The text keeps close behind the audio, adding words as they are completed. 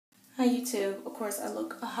Hi YouTube. Of course I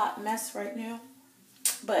look a hot mess right now,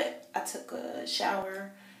 but I took a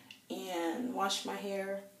shower and washed my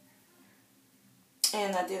hair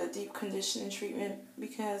and I did a deep conditioning treatment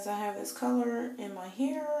because I have this color in my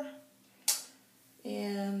hair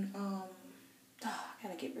and I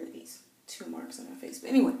gotta get rid of these 2 marks on my face. But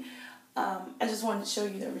anyway, I just wanted to show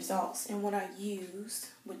you the results and what I used,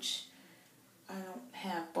 which I don't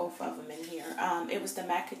have both of them in here. It was the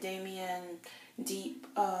macadamia deep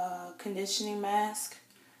conditioning mask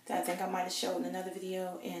that I think I might have showed in another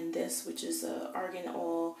video, and this, which is a argan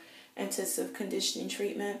oil intensive conditioning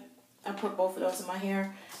treatment. I put both of those in my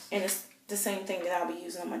hair, and it's the same thing that I'll be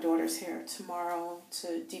using on my daughter's hair tomorrow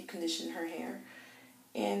to deep condition her hair.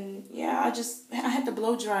 And yeah, I had to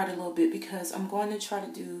blow dry it a little bit because I'm going to try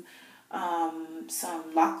to do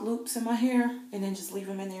some lock loops in my hair and then just leave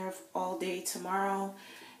them in there all day tomorrow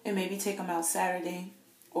and maybe take them out Saturday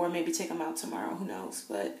or maybe take them out tomorrow, who knows.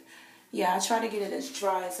 But yeah, I tried to get it as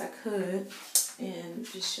dry as I could and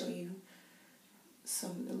just show you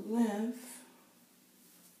some of the length.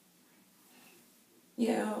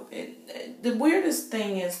 Yeah, the weirdest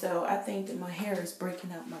thing is though, I think that my hair is breaking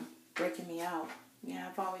me out. Yeah,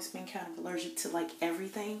 I've always been kind of allergic to like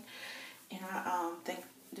everything, and I think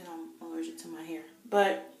that I'm allergic to my hair.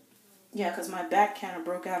 But yeah, because my back kind of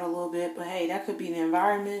broke out a little bit. But hey, that could be the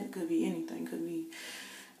environment, could be anything, could be.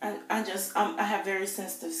 I have very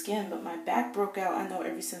sensitive skin, but my back broke out, I know,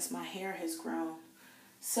 ever since my hair has grown.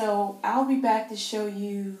 So I'll be back to show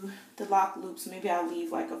you the lock loops. Maybe I'll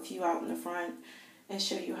leave like a few out in the front and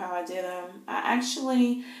show you how I did them. I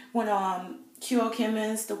actually, when QO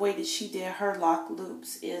Kimmons, the way that she did her lock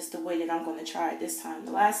loops is the way that I'm going to try it this time.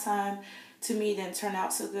 The last time, to me, didn't turn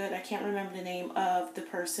out so good. I can't remember the name of the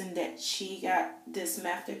person that she got this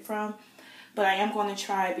method from. But I am going to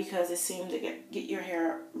try it because it seemed to get your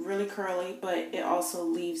hair really curly, but it also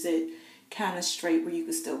leaves it kind of straight where you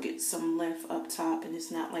can still get some length up top and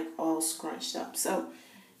it's not like all scrunched up. So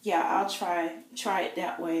yeah, I'll try it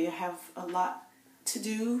that way. I have a lot to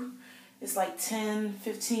do. It's like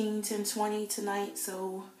 10:20 tonight,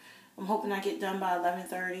 so I'm hoping I get done by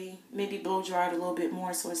 11:30. Maybe blow dry it a little bit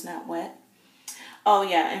more so it's not wet. Oh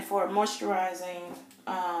yeah, and for moisturizing,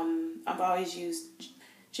 I've always used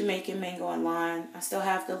Jamaican mango and lime. I still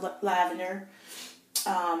have the lavender.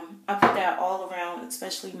 I put that all around,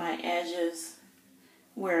 especially my edges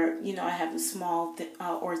where, you know, I have the small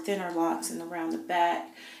or thinner locks and around the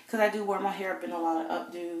back, because I do wear my hair up in a lot of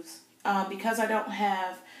updos. Because I don't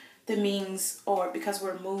have the means, or because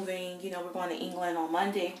we're moving, you know, we're going to England on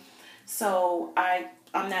Monday, so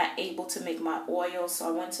I'm not able to make my oil. So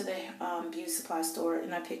I went to the beauty supply store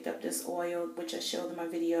and I picked up this oil, which I showed in my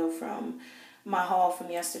video from my haul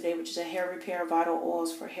from yesterday, which is a hair repair vital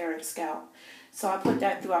oils for hair and scalp. So I put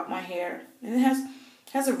that throughout my hair, and it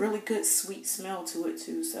has a really good sweet smell to it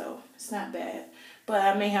too, so it's not bad. But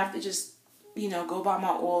I may have to just, you know, go buy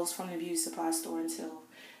my oils from the beauty supply store until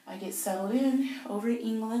I get settled in over in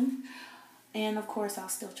England. And of course I'll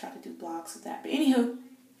still try to do vlogs of that. But anywho,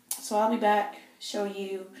 so I'll be back, show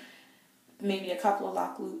you maybe a couple of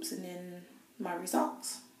lock loops and then my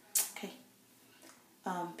results. Okay.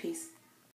 Peace.